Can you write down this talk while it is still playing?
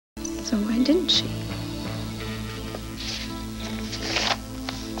So why didn't she?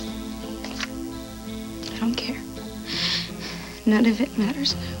 I don't care. None of it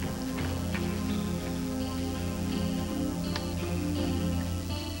matters now.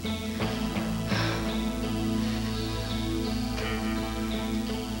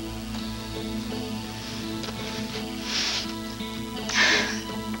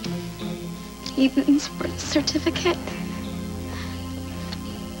 Ethan's birth certificate.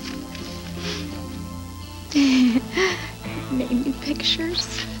 Made me pictures.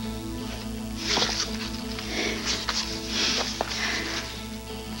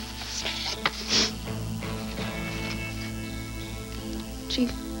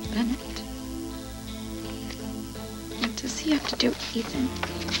 Chief Bennett. What does he have to do with Ethan?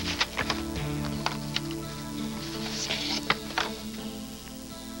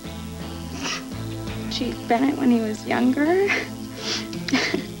 Chief Bennett when he was younger.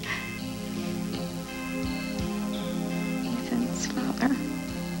 Ethan's father.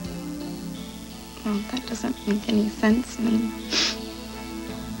 Well, that doesn't make any sense. I mean,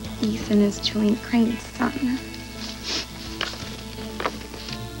 Ethan is Julian Crane's son.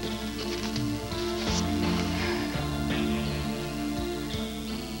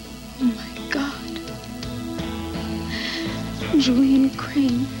 Oh my God. Julian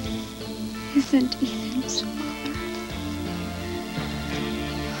Crane isn't Ethan's father.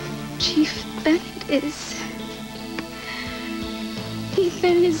 Chief Bennett is.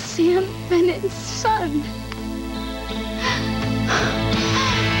 Ethan is Sam Bennett's son.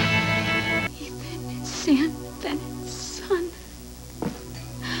 Ethan is Sam Bennett's son.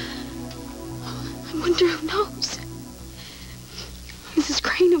 I wonder who knows. Mrs.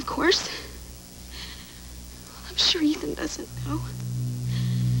 Crane, of course. I'm sure Ethan doesn't know.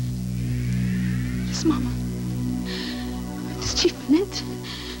 His mama. Does Chief Bennett?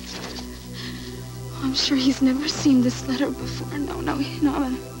 Oh, I'm sure he's never seen this letter before. No, he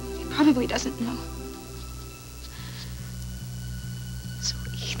probably doesn't know. So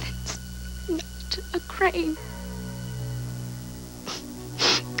Ethan's not a Crane.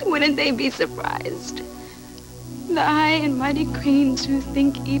 Wouldn't they be surprised? The high and mighty Cranes who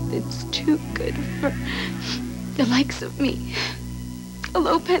think Ethan's too good for the likes of me. A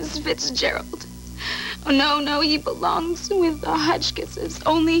Lopez Fitzgerald. Oh, no, he belongs with the Hotchkisses.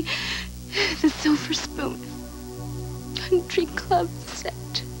 Only the Silver Spoon Country Club set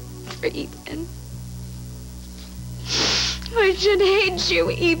for Ethan. I should hate you,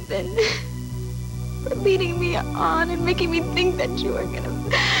 Ethan, for leading me on and making me think that you were gonna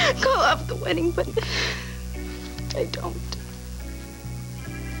call off the wedding, but I don't.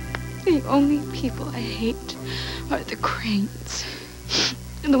 The only people I hate are the Cranes.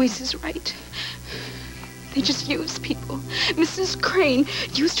 And Louise is right. They just use people. Mrs. Crane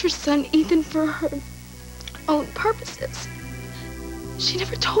used her son, Ethan, for her own purposes. She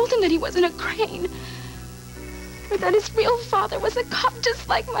never told him that he wasn't a Crane. Or that his real father was a cop just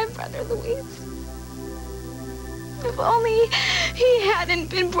like my brother, Louise. If only he hadn't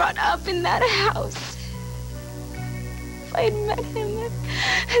been brought up in that house. If I had met him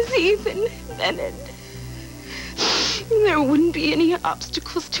as Ethan Bennett, there wouldn't be any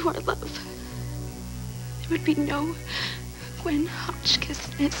obstacles to our love. There would be no Gwen Hotchkiss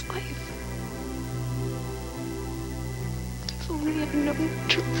in his life. If only I'd known the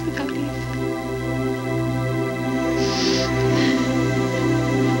truth about Ethan.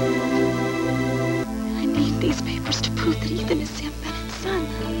 I need these papers to prove that Ethan is Sam Bennett's son.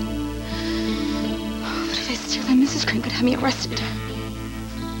 But if I steal them, Mrs. Crane could have me arrested.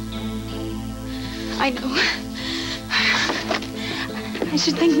 I know. I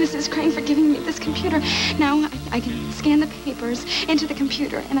should thank Mrs. Crane for giving me this computer. Now I can scan the papers into the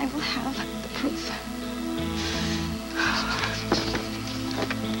computer and I will have the proof.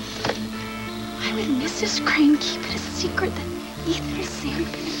 Why would Mrs. Crane keep it a secret that Ethan is Sam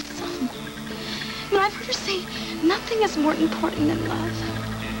Bennett's son? I mean, I've heard her say nothing is more important than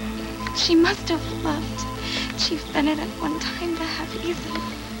love. She must have loved Chief Bennett at one time to have Ethan.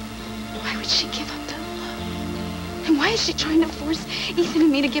 Why would she give up that love? And why is she trying to force Ethan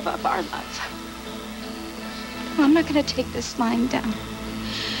and me to give up our love? Well, I'm not going to take this lying down.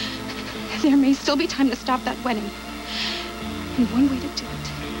 There may still be time to stop that wedding. And one way to do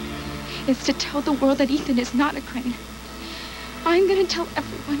it is to tell the world that Ethan is not a Crane. I'm going to tell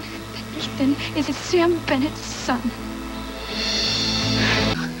everyone that Ethan is Sam Bennett's son.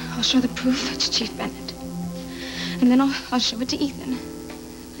 I'll show the proof to Chief Bennett. And then I'll show it to Ethan.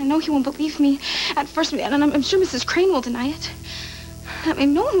 I know he won't believe me at first, and I'm sure Mrs. Crane will deny it. I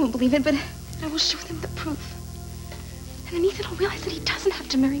mean, no one will believe it, but I will show them the proof. And then Ethan will realize that he doesn't have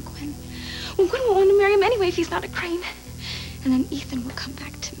to marry Gwen. Well, Gwen won't want to marry him anyway if he's not a Crane. And then Ethan will come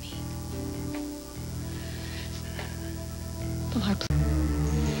back to me. Pilar,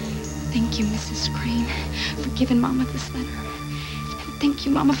 thank you, Mrs. Crane, for giving Mama this letter. And thank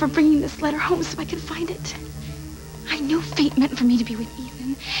you, Mama, for bringing this letter home so I could find it. I knew fate meant for me to be with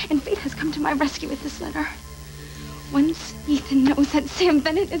Ethan, and fate has come to my rescue with this letter. Once Ethan knows that Sam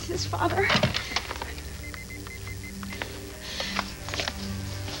Bennett is his father...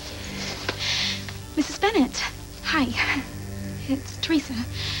 Mrs. Bennett, hi. It's Theresa.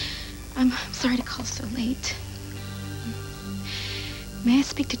 I'm sorry to call so late. May I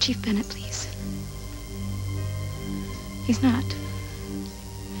speak to Chief Bennett, please? He's not.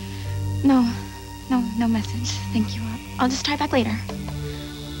 No message. Thank you. I'll just try back later. In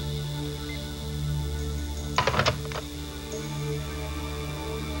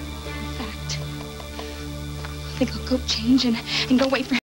fact, I think I'll go change and go wait for him.